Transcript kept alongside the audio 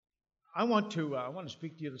I want to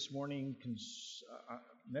speak to you this morning.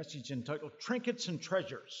 Message entitled "Trinkets and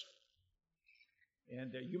Treasures,"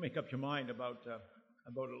 and you make up your mind about it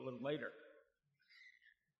a little later.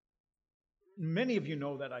 Many of you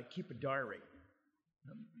know that I keep a diary.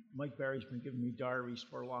 Mike Barry's been giving me diaries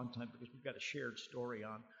for a long time because we've got a shared story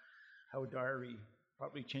on how a diary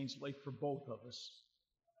probably changed life for both of us.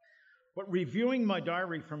 But reviewing my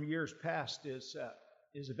diary from years past is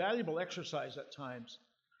a valuable exercise at times,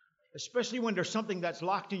 especially when there's something that's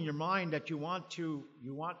locked in your mind that you want to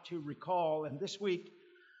recall. And this week,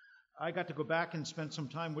 I got to go back and spend some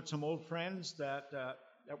time with some old friends that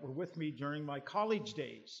were with me during my college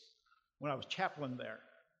days when I was chaplain there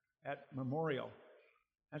at Memorial.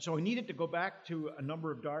 And so I needed to go back to a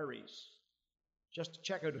number of diaries just to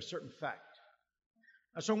check out a certain fact.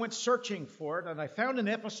 And so I went searching for it, and I found an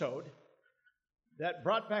episode that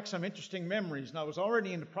brought back some interesting memories. And I was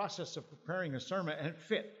already in the process of preparing a sermon, and it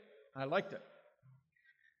fit. I liked it.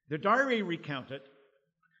 The diary recounted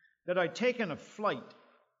that I'd taken a flight.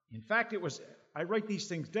 In fact, I write these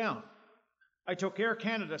things down. I took Air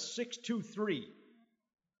Canada 623,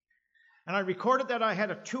 and I recorded that I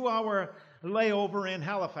had a 2-hour layover in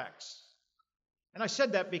Halifax. And I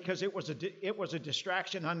said that because it was a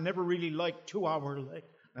distraction. I never really liked 2-hour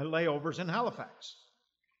layovers in Halifax.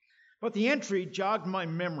 But the entry jogged my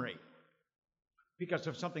memory because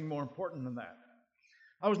of something more important than that.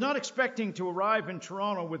 I was not expecting to arrive in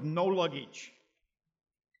Toronto with no luggage,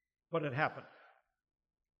 but it happened.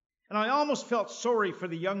 And I almost felt sorry for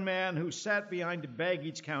the young man who sat behind the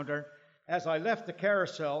baggage counter as I left the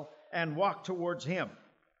carousel and walked towards him.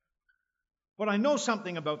 But I know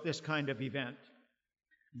something about this kind of event.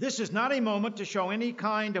 This is not a moment to show any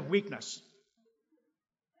kind of weakness.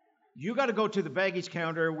 You got to go to the baggage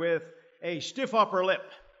counter with a stiff upper lip,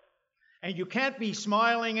 and you can't be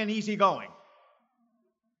smiling and easygoing.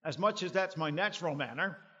 As much as that's my natural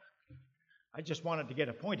manner, I just wanted to get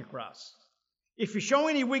a point across. If you show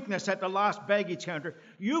any weakness at the last baggage counter,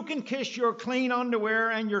 you can kiss your clean underwear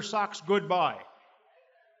and your socks goodbye.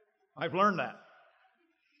 I've learned that.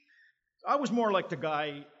 I was more like the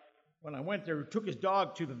guy when I went there who took his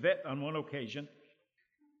dog to the vet on one occasion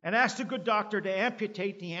and asked a good doctor to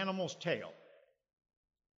amputate the animal's tail.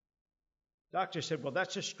 Doctor said, "Well,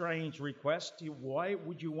 that's a strange request. Why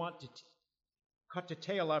would you want to cut the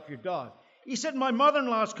tail off your dog?" He said, "My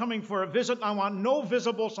mother-in-law's coming for a visit and I want no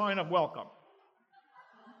visible sign of welcome."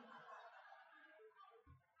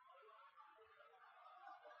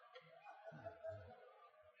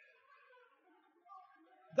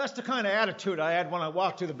 That's the kind of attitude I had when I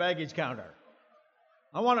walked to the baggage counter.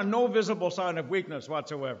 I wanted no visible sign of weakness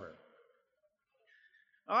whatsoever.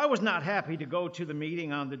 I was not happy to go to the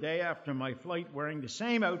meeting on the day after my flight wearing the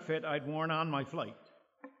same outfit I'd worn on my flight.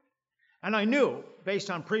 And I knew, based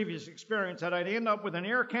on previous experience, that I'd end up with an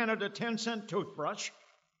Air Canada 10-cent toothbrush,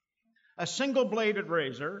 a single-bladed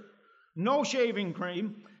razor, no shaving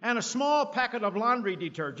cream, and a small packet of laundry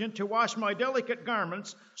detergent to wash my delicate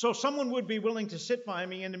garments so someone would be willing to sit by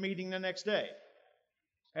me in the meeting the next day.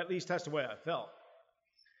 At least that's the way I felt.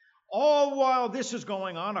 All while this is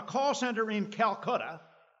going on, a call center in Calcutta,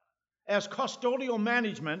 as custodial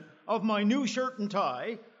management of my new shirt and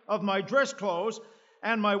tie, of my dress clothes,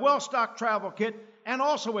 and my well-stocked travel kit, and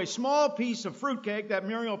also a small piece of fruitcake that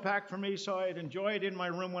Muriel packed for me so I'd enjoy it in my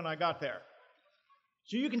room when I got there.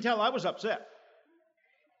 So you can tell I was upset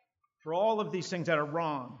for all of these things that are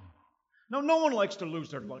wrong. Now, no one likes to lose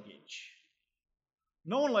their luggage.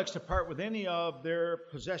 No one likes to part with any of their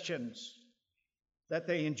possessions that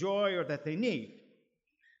they enjoy or that they need.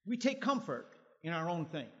 We take comfort in our own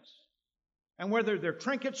things. And whether they're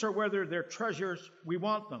trinkets or whether they're treasures, we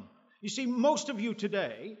want them. You see, most of you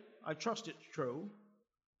today, I trust it's true,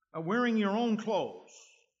 are wearing your own clothes.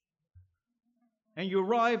 And you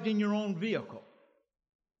arrived in your own vehicle.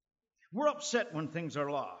 We're upset when things are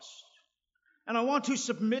lost. And I want to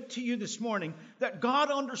submit to you this morning that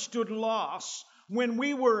God understood loss when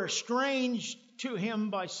we were estranged to Him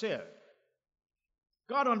by sin.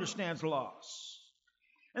 God understands loss.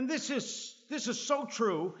 And this is so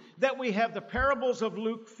true that we have the parables of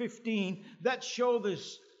Luke 15 that show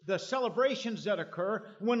the celebrations that occur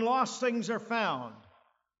when lost things are found.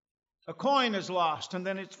 A coin is lost and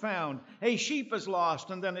then it's found. A sheep is lost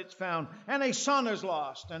and then it's found. And a son is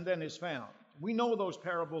lost and then is found. We know those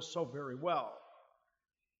parables so very well.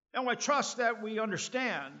 And I trust that we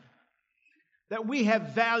understand that we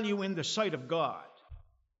have value in the sight of God.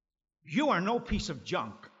 You are no piece of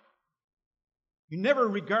junk. You never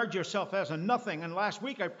regard yourself as a nothing. And last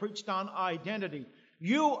week I preached on identity.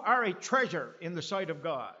 You are a treasure in the sight of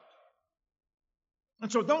God.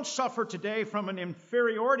 And so don't suffer today from an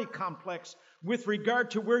inferiority complex with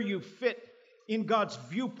regard to where you fit in God's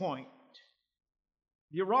viewpoint.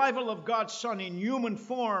 The arrival of God's Son in human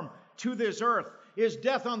form to this earth, his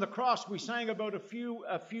death on the cross we sang about a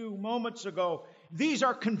few moments ago, these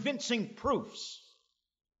are convincing proofs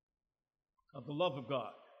of the love of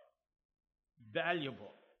God.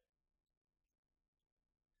 Valuable.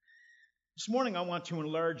 This morning I want to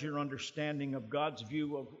enlarge your understanding of God's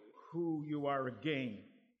view of who you are again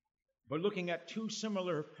by looking at two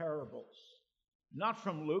similar parables, not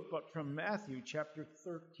from Luke but from Matthew chapter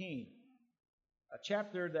 13, a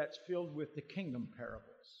chapter that's filled with the kingdom parables.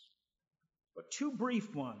 But two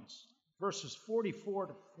brief ones, verses 44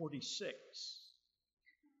 to 46.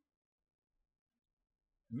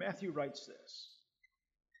 Matthew writes this,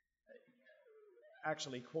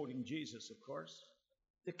 actually quoting Jesus, of course.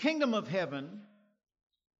 The kingdom of heaven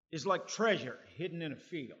is like treasure hidden in a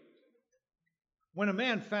field. When a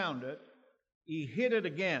man found it, he hid it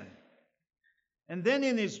again, and then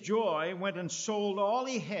in his joy went and sold all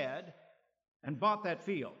he had and bought that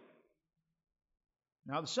field.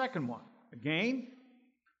 Now the second one, again,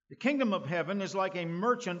 the kingdom of heaven is like a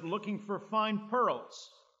merchant looking for fine pearls.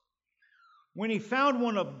 When he found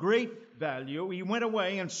one of great value, he went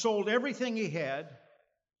away and sold everything he had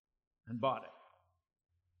and bought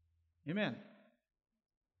it. Amen.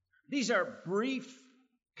 These are brief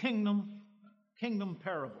kingdom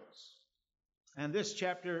parables, and this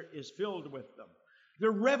chapter is filled with them.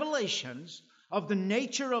 They're revelations of the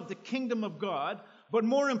nature of the kingdom of God, but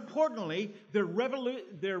more importantly, they're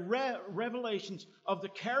revelations of the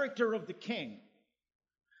character of the king.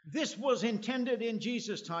 This was intended in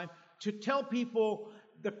Jesus' time to tell people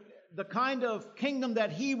the kind of kingdom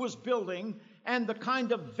that he was building and the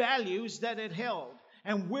kind of values that it held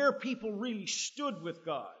and where people really stood with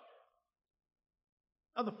God.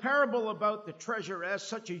 Now, the parable about the treasure has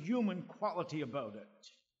such a human quality about it.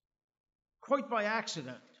 Quite by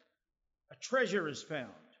accident, a treasure is found.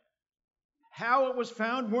 How it was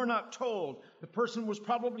found, we're not told. The person was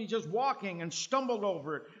probably just walking and stumbled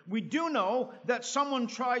over it. We do know that someone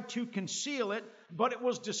tried to conceal it, but it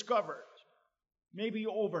was discovered. Maybe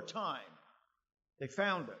over time, they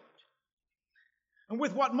found it. And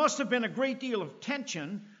with what must have been a great deal of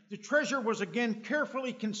tension, the treasure was again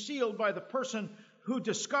carefully concealed by the person who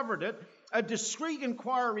discovered it. A discreet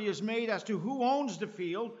inquiry is made as to who owns the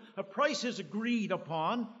field. A price is agreed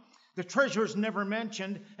upon. The treasure is never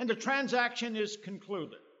mentioned, and the transaction is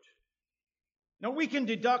concluded. Now, we can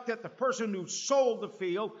deduct that the person who sold the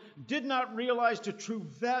field did not realize the true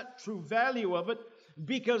value of it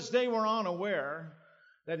because they were unaware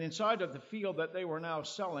that inside of the field that they were now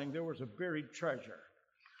selling, there was a buried treasure.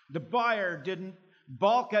 The buyer didn't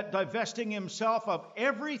balk at divesting himself of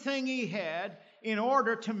everything he had in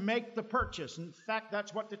order to make the purchase. In fact,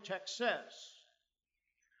 that's what the text says.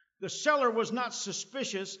 The seller was not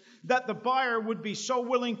suspicious that the buyer would be so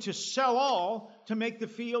willing to sell all to make the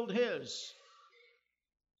field his.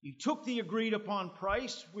 He took the agreed upon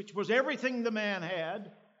price, which was everything the man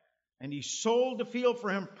had, and he sold the field for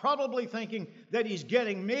him, probably thinking that he's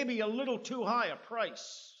getting maybe a little too high a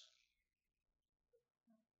price.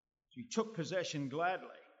 He took possession gladly.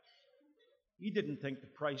 He didn't think the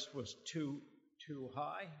price was too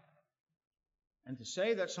high. And to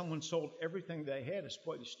say that someone sold everything they had is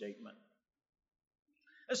quite a statement.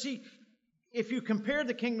 See, if you compare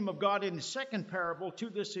the kingdom of God in the second parable to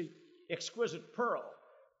this exquisite pearl,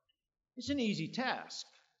 it's an easy task.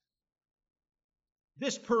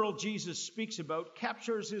 This pearl Jesus speaks about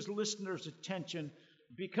captures his listener's attention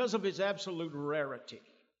because of its absolute rarity.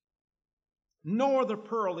 No other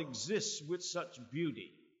pearl exists with such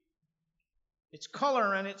beauty. Its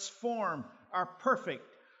color and its form are perfect.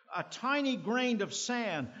 A tiny grain of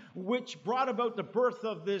sand, which brought about the birth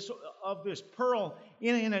of this pearl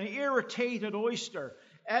in an irritated oyster,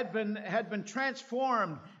 had been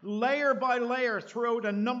transformed layer by layer throughout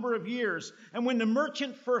a number of years. And when the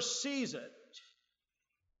merchant first sees it,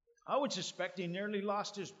 I would suspect he nearly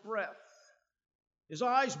lost his breath. His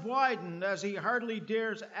eyes widened as he hardly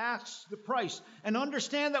dares ask the price. And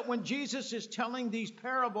understand that when Jesus is telling these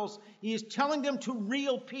parables, he is telling them to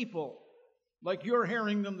real people, like you're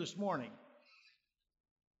hearing them this morning.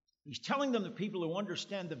 He's telling them to people who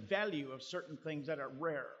understand the value of certain things that are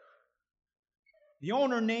rare. The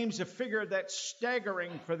owner names a figure that's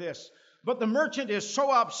staggering for this, but the merchant is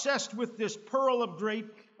so obsessed with this pearl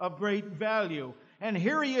of great value. And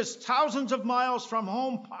here he is, thousands of miles from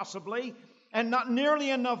home possibly, and not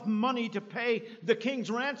nearly enough money to pay the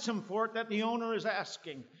king's ransom for it that the owner is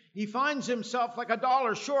asking. He finds himself like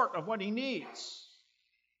 $1 short of what he needs.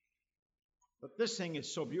 But this thing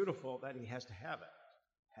is so beautiful that he has to have it.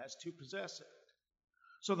 has to possess it.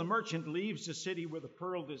 So the merchant leaves the city where the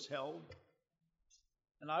pearl is held,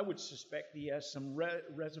 and I would suspect he has some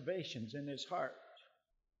reservations in his heart.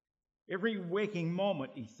 Every waking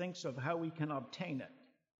moment he thinks of how he can obtain it.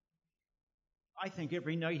 I think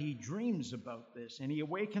every night he dreams about this, and he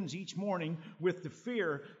awakens each morning with the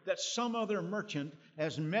fear that some other merchant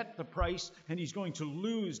has met the price and he's going to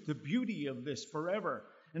lose the beauty of this forever.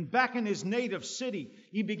 And back in his native city,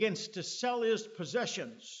 he begins to sell his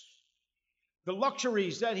possessions. The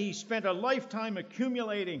luxuries that he spent a lifetime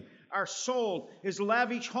accumulating are sold. His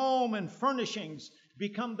lavish home and furnishings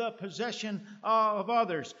become the possession of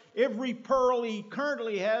others. Every pearl he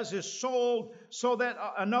currently has is sold so that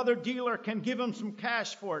another dealer can give him some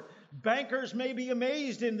cash for it. Bankers may be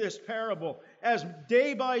amazed in this parable as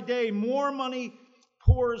day by day more money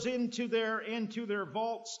pours into their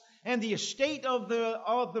vaults, and the estate of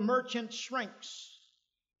the merchant shrinks.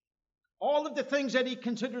 All of the things that he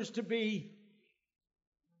considers to be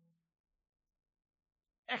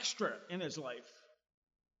extra in his life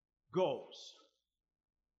goes,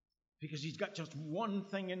 because he's got just one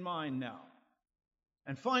thing in mind now.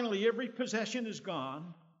 And finally, every possession is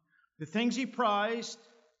gone. The things he prized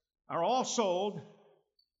are all sold,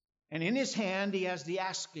 and in his hand he has the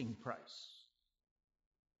asking price.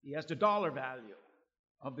 He has the dollar value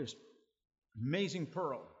of this amazing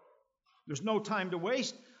pearl. There's no time to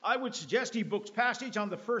waste. I would suggest he books passage on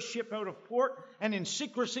the first ship out of port, and in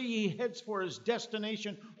secrecy he heads for his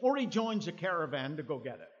destination, or he joins a caravan to go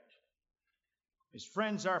get it. His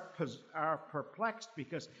friends are perplexed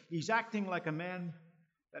because he's acting like a man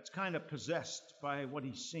that's kind of possessed by what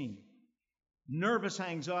he's seen. Nervous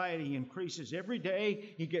anxiety increases every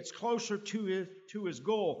day. He gets closer to his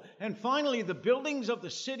goal. And finally, the buildings of the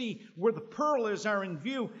city where the pearl is are in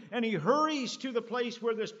view, and he hurries to the place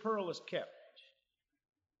where this pearl is kept.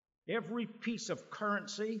 Every piece of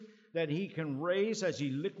currency that he can raise as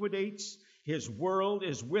he liquidates his world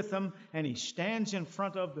is with him, and he stands in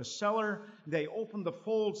front of the seller. They open the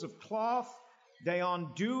folds of cloth. They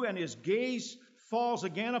undo, and his gaze falls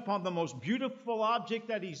again upon the most beautiful object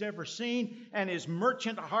that he's ever seen, and his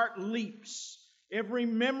merchant heart leaps. Every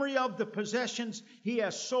memory of the possessions he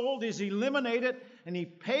has sold is eliminated, and he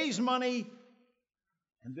pays money,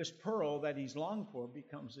 and this pearl that he's longed for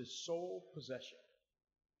becomes his sole possession.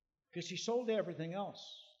 Because he sold everything else.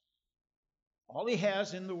 All he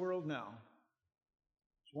has in the world now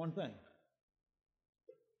is one thing.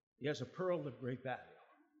 He has a pearl of great value.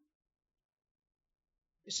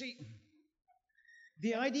 You see,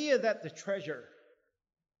 the idea that the treasure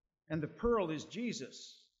and the pearl is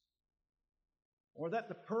Jesus, or that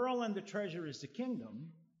the pearl and the treasure is the kingdom,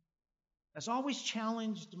 has always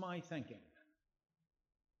challenged my thinking,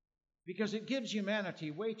 because it gives humanity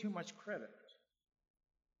way too much credit.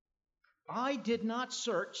 I did not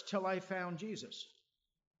search till I found Jesus.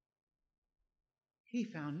 He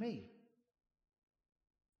found me.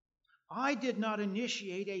 I did not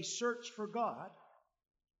initiate a search for God.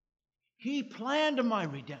 He planned my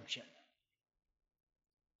redemption.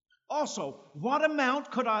 Also, what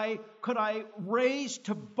amount could I raise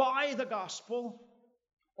to buy the gospel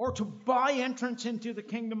or to buy entrance into the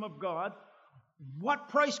kingdom of God? What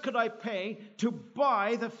price could I pay to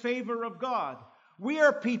buy the favor of God? We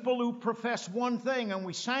are people who profess one thing, and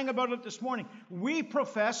we sang about it this morning. We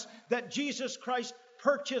profess that Jesus Christ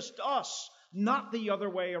purchased us, not the other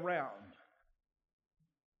way around.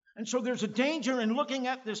 And so there's a danger in looking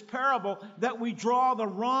at this parable that we draw the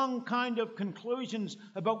wrong kind of conclusions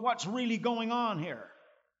about what's really going on here.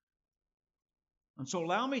 And so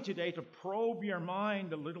allow me today to probe your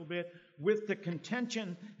mind a little bit with the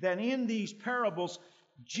contention that in these parables,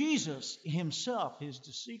 Jesus himself is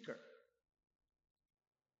the seeker.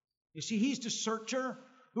 You see, he's the searcher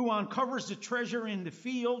who uncovers the treasure in the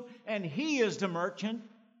field, and he is the merchant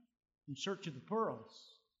in search of the pearls.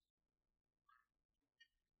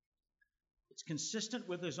 It's consistent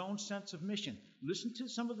with his own sense of mission. Listen to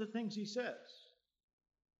some of the things he says.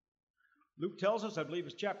 Luke tells us, I believe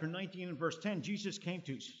it's chapter 19 and verse 10, Jesus came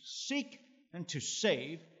to seek and to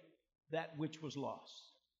save that which was lost.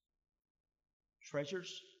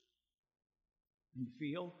 Treasures in the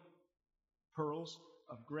field, pearls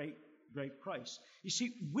of great, great price. You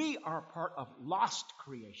see, we are part of lost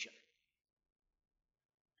creation.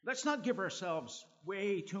 Let's not give ourselves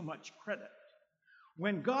way too much credit.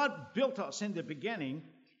 When God built us in the beginning,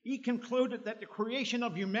 he concluded that the creation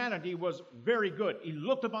of humanity was very good. He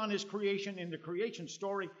looked upon his creation in the creation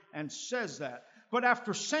story and says that. But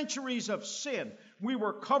after centuries of sin, we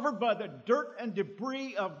were covered by the dirt and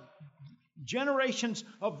debris of generations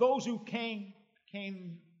of those who came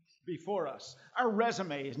before us. Our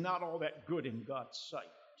resume is not all that good in God's sight.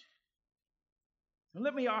 And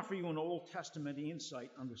let me offer you an Old Testament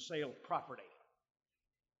insight on the sale of property.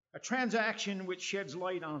 A transaction which sheds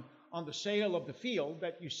light on the sale of the field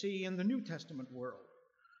that you see in the New Testament world.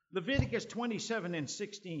 Leviticus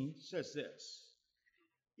 27:16 says this: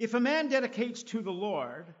 if a man dedicates to the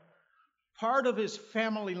Lord part of his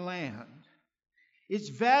family land, its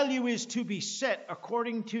value is to be set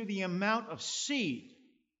according to the amount of seed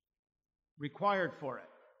required for it.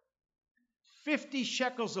 50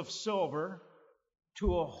 shekels of silver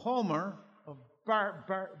to a homer of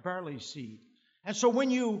barley seed. And so when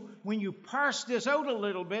you parse this out a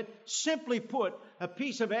little bit, simply put, a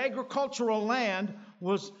piece of agricultural land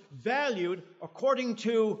was valued according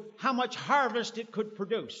to how much harvest it could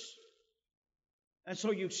produce. And so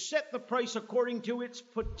you set the price according to its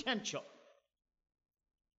potential.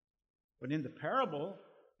 But in the parable,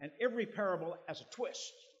 and every parable has a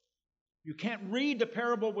twist. You can't read the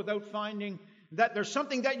parable without finding that there's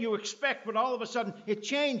something that you expect, but all of a sudden it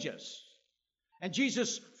changes. And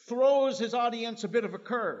Jesus throws his audience a bit of a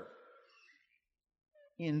curve.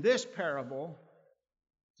 In this parable,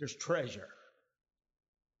 there's treasure.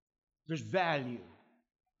 There's value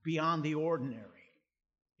beyond the ordinary.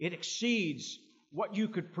 It exceeds what you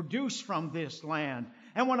could produce from this land.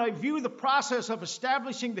 And when I view the process of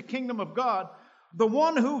establishing the kingdom of God, the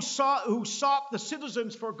one who sought the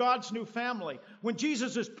citizens for God's new family, when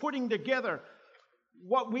Jesus is putting together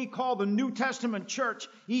what we call the New Testament church,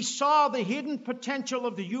 he saw the hidden potential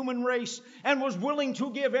of the human race and was willing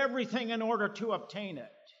to give everything in order to obtain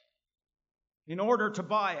it, in order to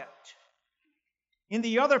buy it. In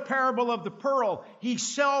the other parable of the pearl, he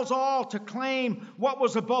sells all to claim what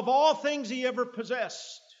was above all things he ever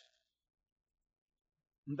possessed.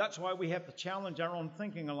 And that's why we have to challenge our own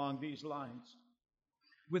thinking along these lines.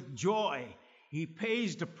 With joy, he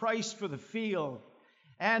pays the price for the field.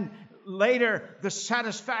 And later, the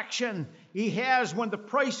satisfaction he has when the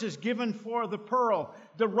price is given for the pearl.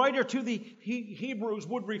 The writer to the Hebrews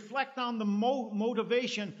would reflect on the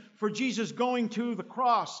motivation for Jesus going to the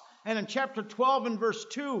cross. And in chapter 12 and verse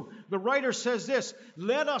 2, the writer says this: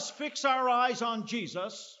 let us fix our eyes on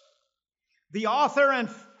Jesus, the author and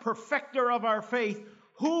perfecter of our faith,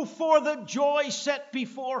 who for the joy set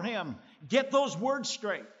before him. Get those words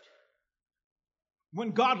straight.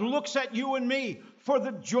 When God looks at you and me, for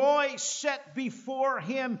the joy set before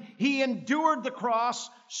him, he endured the cross,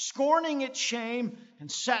 scorning its shame, and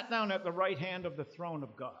sat down at the right hand of the throne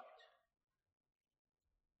of God.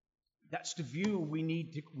 That's the view we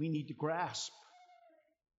need to grasp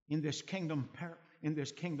in this kingdom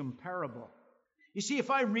parable. You see, if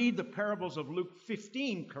I read the parables of Luke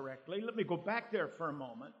 15 correctly, let me go back there for a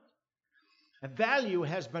moment. A value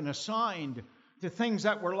has been assigned to things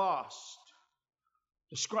that were lost.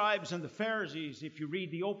 The scribes and the Pharisees, if you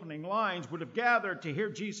read the opening lines, would have gathered to hear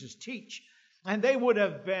Jesus teach, and they would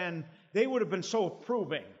have been so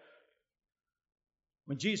approving.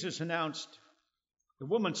 When Jesus announced, the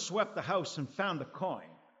woman swept the house and found a coin,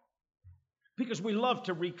 because we love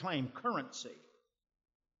to reclaim currency.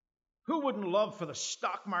 Who wouldn't love for the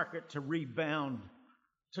stock market to rebound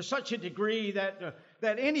to such a degree that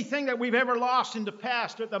anything that we've ever lost in the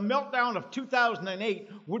past, the meltdown of 2008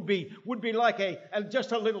 would be like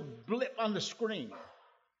just a little blip on the screen?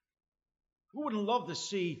 Who wouldn't love to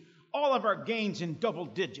see all of our gains in double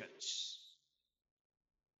digits,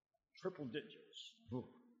 triple digits? Ooh.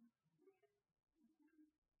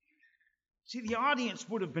 See, the audience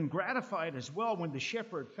would have been gratified as well when the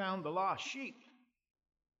shepherd found the lost sheep.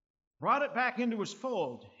 Brought it back into his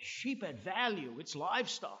fold. Sheep had value. It's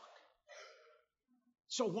livestock.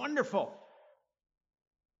 So wonderful.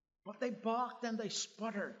 But they balked and they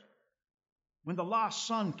sputtered when the lost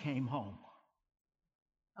son came home.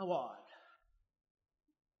 How odd.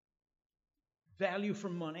 Value for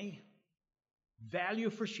money. Value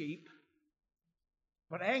for sheep.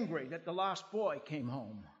 But angry that the lost boy came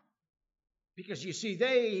home. Because you see,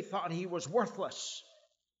 they thought he was worthless.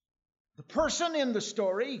 The person in the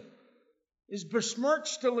story is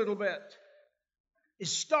besmirched a little bit.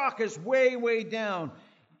 His stock is way, way down.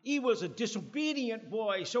 He was a disobedient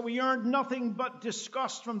boy, so he earned nothing but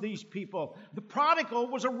disgust from these people. The prodigal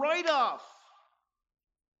was a write-off.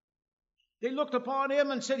 They looked upon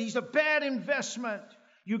him and said, he's a bad investment.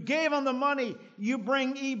 You gave him the money.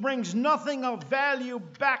 He brings nothing of value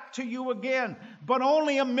back to you again, but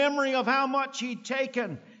only a memory of how much he'd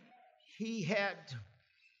taken. He had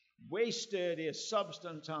wasted his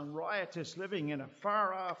substance on riotous living in a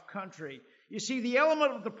far-off country. You see, the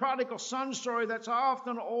element of the prodigal son story that's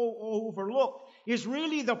often overlooked is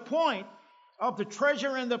really the point of the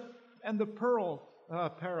treasure and the pearl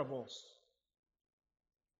parables.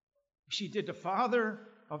 You see, did the father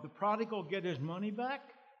of the prodigal get his money back?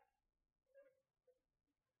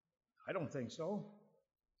 I don't think so.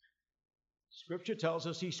 Scripture tells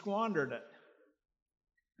us he squandered it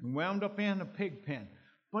and wound up in a pig pen.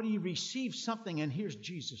 But he received something, and here's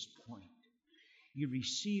Jesus' point. He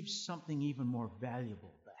received something even more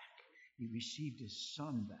valuable back. He received his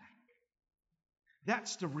son back.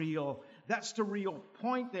 That's the real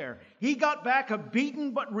point there. He got back a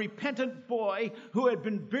beaten but repentant boy who had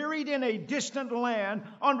been buried in a distant land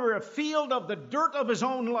under a field of the dirt of his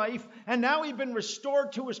own life, and now he'd been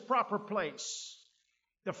restored to his proper place.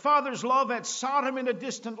 The Father's love had sought him in a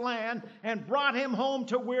distant land and brought him home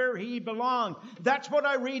to where he belonged. That's what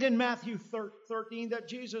I read in Matthew 13 that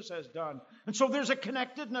Jesus has done. And so there's a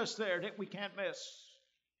connectedness there that we can't miss.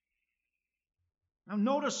 Now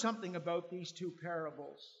notice something about these two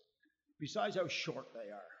parables, besides how short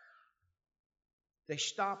they are. They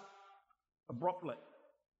stop abruptly.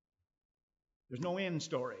 There's no end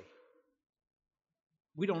story.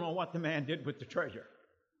 We don't know what the man did with the treasure.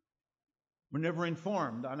 We're never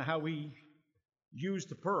informed on how he used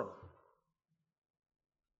the pearl.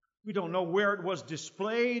 We don't know where it was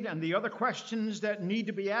displayed and the other questions that need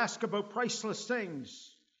to be asked about priceless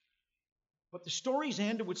things. But the story's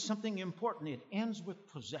ended with something important. It ends with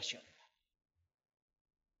possession.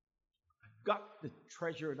 I've got the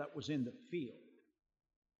treasure that was in the field.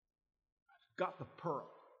 I've got the pearl.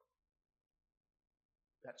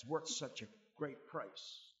 That's worth such a great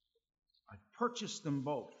price. I've purchased them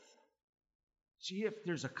both. See, if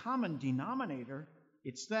there's a common denominator,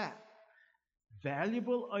 it's that.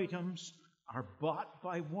 Valuable items are bought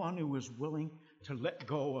by one who is willing to let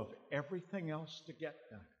go of everything else to get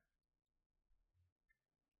them.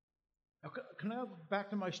 Now, can I go back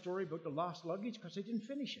to my story about the lost luggage? Because I didn't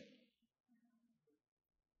finish it.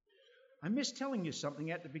 I missed telling you something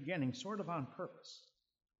at the beginning, sort of on purpose.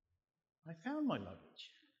 I found my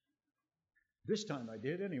luggage. This time I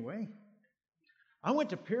did, anyway. I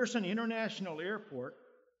went to Pearson International Airport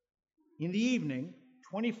in the evening,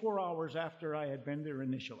 24 hours after I had been there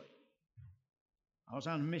initially. I was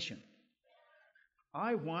on a mission.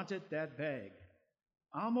 I wanted that bag.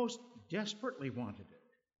 Almost desperately wanted it.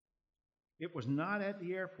 It was not at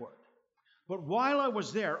the airport. But while I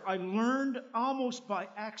was there, I learned almost by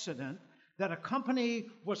accident that a company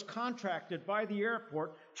was contracted by the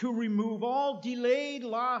airport to remove all delayed,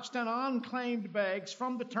 lost, and unclaimed bags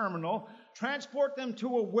from the terminal, transport them to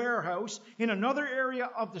a warehouse in another area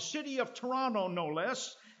of the city of Toronto, no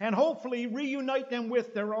less, and hopefully reunite them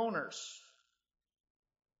with their owners.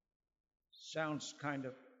 Sounds kind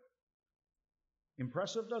of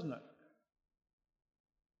impressive, doesn't it?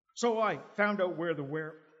 So I found out where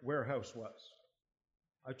the warehouse was.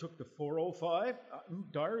 I took the 405.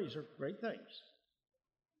 Diaries are great things,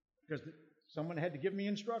 because someone had to give me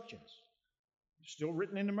instructions. Still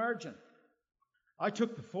written in the margin. I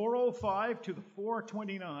took the 405 to the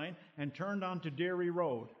 429 and turned onto Dairy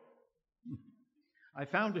Road. I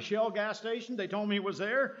found a Shell gas station. They told me it was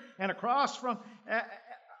there, and across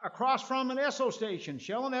from an Esso station,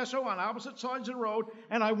 Shell and Esso on opposite sides of the road,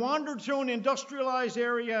 and I wandered through an industrialized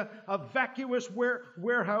area of vacuous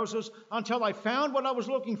warehouses until I found what I was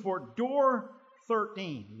looking for, door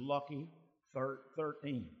 13. Lucky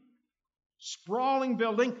 13. Sprawling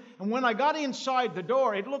building, and when I got inside the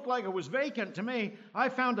door, it looked like it was vacant to me. I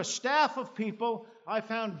found a staff of people, I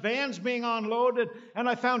found vans being unloaded, and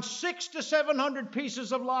I found 600 to 700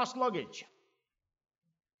 pieces of lost luggage.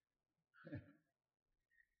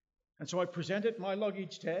 And so I presented my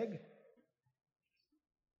luggage tag,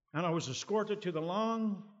 and I was escorted to the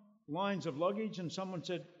long lines of luggage, and someone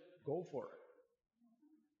said, "Go for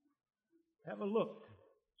it. Have a look.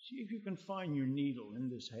 See if you can find your needle in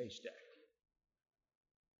this haystack."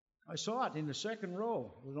 I saw it in the second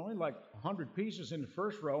row. There was only like 100 pieces in the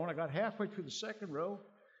first row, and I got halfway through the second row,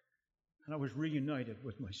 and I was reunited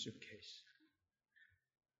with my suitcase.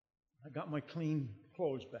 I got my clean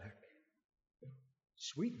clothes back.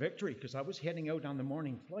 Sweet victory, because I was heading out on the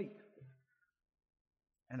morning flight.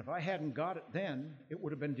 And if I hadn't got it then, it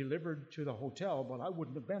would have been delivered to the hotel, but I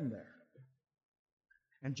wouldn't have been there.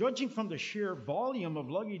 And judging from the sheer volume of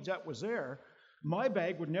luggage that was there, my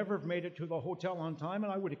bag would never have made it to the hotel on time,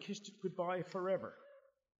 and I would have kissed it goodbye forever.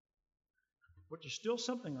 But there's still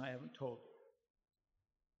something I haven't told you.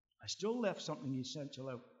 I still left something essential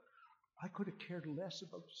out. I could have cared less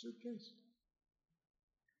about the suitcase.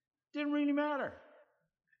 Didn't really matter.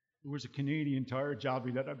 It was a Canadian Tire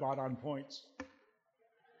jobby that I bought on points.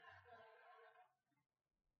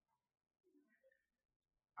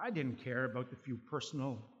 I didn't care about the few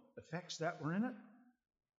personal effects that were in it.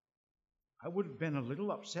 I would have been a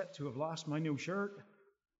little upset to have lost my new shirt.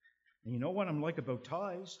 And you know what I'm like about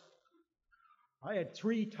ties? I had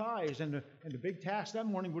 3 ties, and the big task that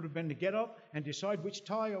morning would have been to get up and decide which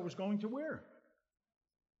tie I was going to wear.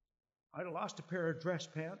 I'd have lost a pair of dress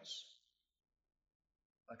pants.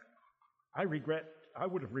 I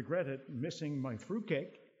would have regretted missing my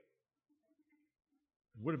fruitcake.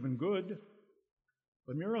 It would have been good,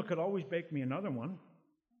 but Muriel could always bake me another one.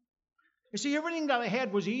 You see, everything that I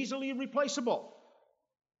had was easily replaceable,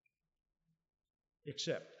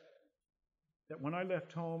 except that when I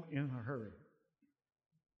left home in a hurry,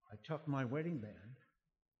 I tucked my wedding band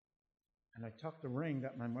and I tucked the ring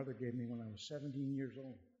that my mother gave me when I was 17 years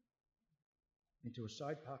old into a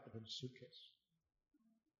side pocket of the suitcase.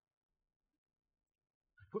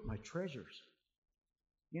 I put my treasures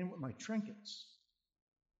in with my trinkets.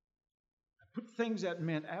 I put things that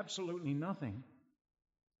meant absolutely nothing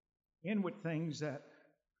in with things that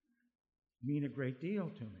mean a great deal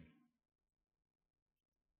to me.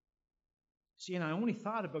 See, and I only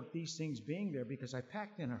thought about these things being there because I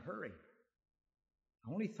packed in a hurry.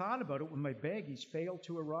 I only thought about it when my baggage failed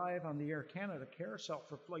to arrive on the Air Canada carousel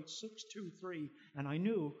for Flight 623, and I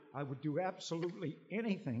knew I would do absolutely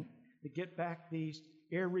anything to get back these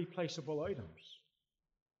irreplaceable items.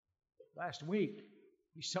 Last week,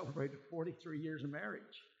 we celebrated 43 years of marriage.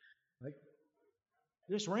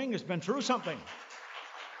 This ring has been through something.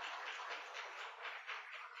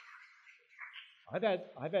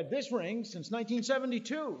 I've had this ring since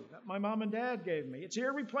 1972 that my mom and dad gave me. It's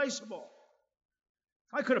irreplaceable.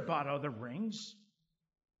 I could have bought other rings,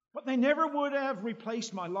 but they never would have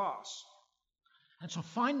replaced my loss. And so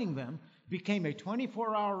finding them became a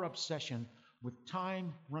 24-hour obsession with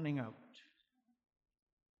time running out.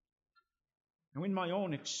 Now, in my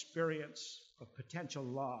own experience of potential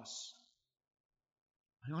loss,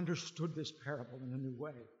 I understood this parable in a new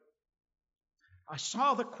way. I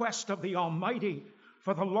saw the quest of the Almighty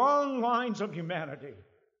for the long lines of humanity.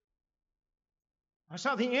 I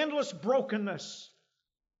saw the endless brokenness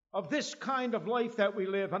of this kind of life that we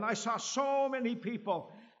live, and I saw so many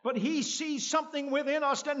people, but He sees something within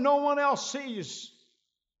us that no one else sees.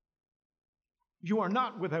 You are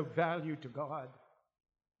not without value to God.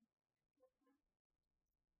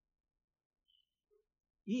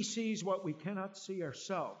 He sees what we cannot see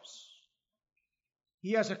ourselves.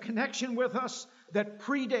 He has a connection with us that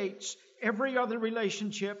predates every other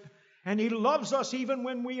relationship, and He loves us even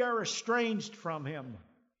when we are estranged from Him.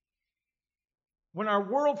 When our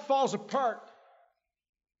world falls apart,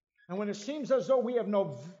 and when it seems as though we have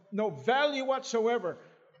no value whatsoever,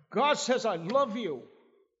 God says, I love you.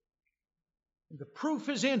 And the proof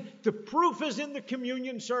is in the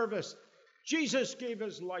communion service. Jesus gave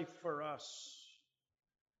His life for us.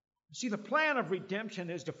 See, the plan of redemption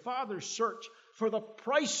is the Father's search for the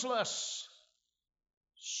priceless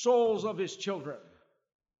souls of His children.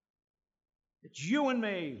 It's you and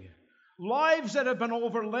me. Lives that have been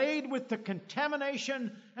overlaid with the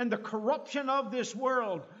contamination and the corruption of this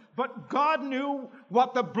world. But God knew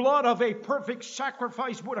what the blood of a perfect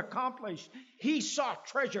sacrifice would accomplish. He saw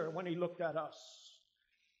treasure when He looked at us.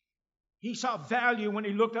 He saw value when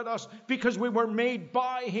He looked at us because we were made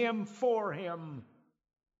by Him for Him.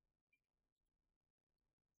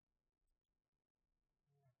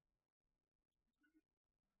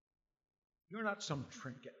 You're not some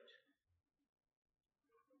trinket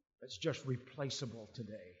that's just replaceable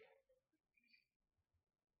today.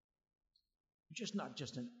 You're just not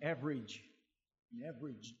just an average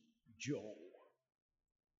Joe.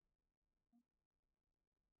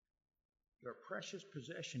 You're a precious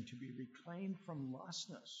possession to be reclaimed from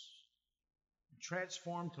lostness and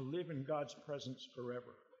transformed to live in God's presence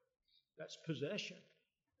forever. That's possession.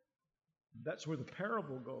 That's where the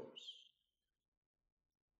parable goes.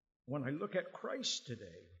 When I look at Christ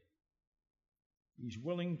today, He's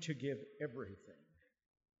willing to give everything.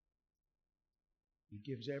 He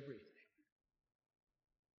gives everything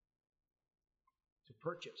to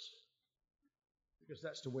purchase, because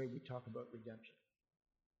that's the way we talk about redemption.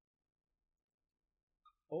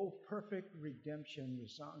 Oh, perfect redemption, the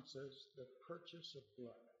song says, the purchase of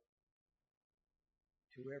blood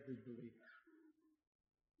to every believer.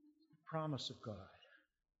 The promise of God.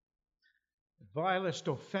 The vilest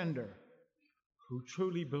offender who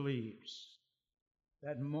truly believes,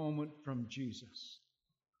 that moment from Jesus,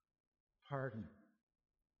 pardon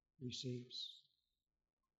receives.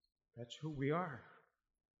 That's who we are.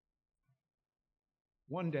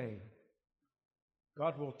 One day,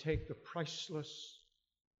 God will take the priceless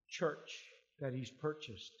church that He's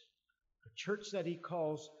purchased, a church that He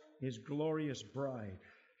calls His glorious bride,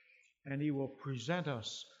 and He will present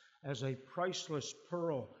us as a priceless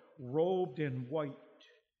pearl robed in white.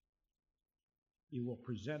 you will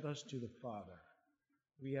present us to the Father.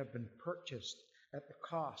 We have been purchased at the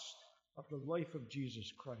cost of the life of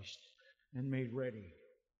Jesus Christ and made ready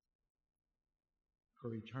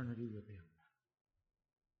for eternity with Him.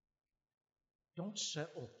 Don't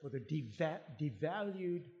settle for the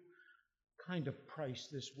devalued kind of price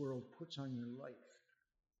this world puts on your life.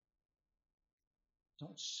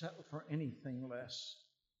 Don't settle for anything less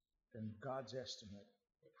than God's estimate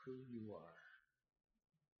of who you are.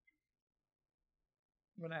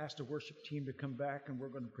 I'm going to ask the worship team to come back, and we're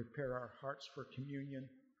going to prepare our hearts for communion.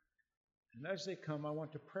 And as they come, I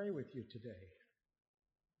want to pray with you today.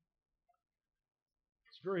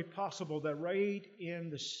 It's very possible that right in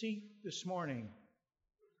the seat this morning,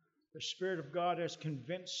 the Spirit of God has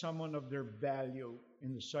convinced someone of their value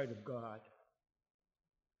in the sight of God.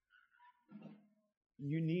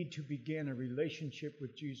 You need to begin a relationship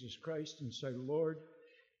with Jesus Christ and say, Lord,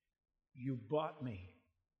 you bought me,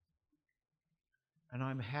 and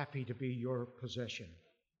I'm happy to be your possession.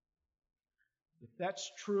 If that's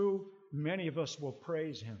true, many of us will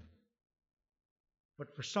praise Him.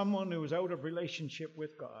 But for someone who is out of relationship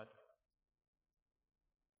with God,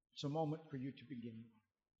 it's a moment for you to begin.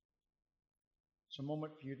 It's a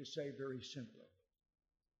moment for you to say very simply.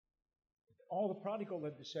 All the prodigal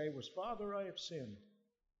had to say was, Father, I have sinned.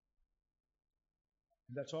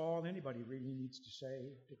 And that's all anybody really needs to say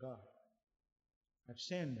to God. I've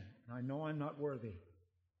sinned, and I know I'm not worthy.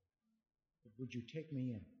 But would you take me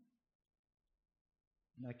in?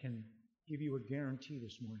 And I can give you a guarantee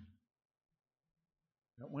this morning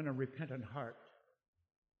that when a repentant heart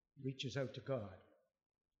reaches out to God,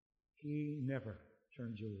 He never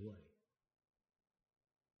turns you away.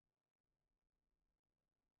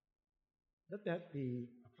 Let that be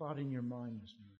a thought in your mind this morning.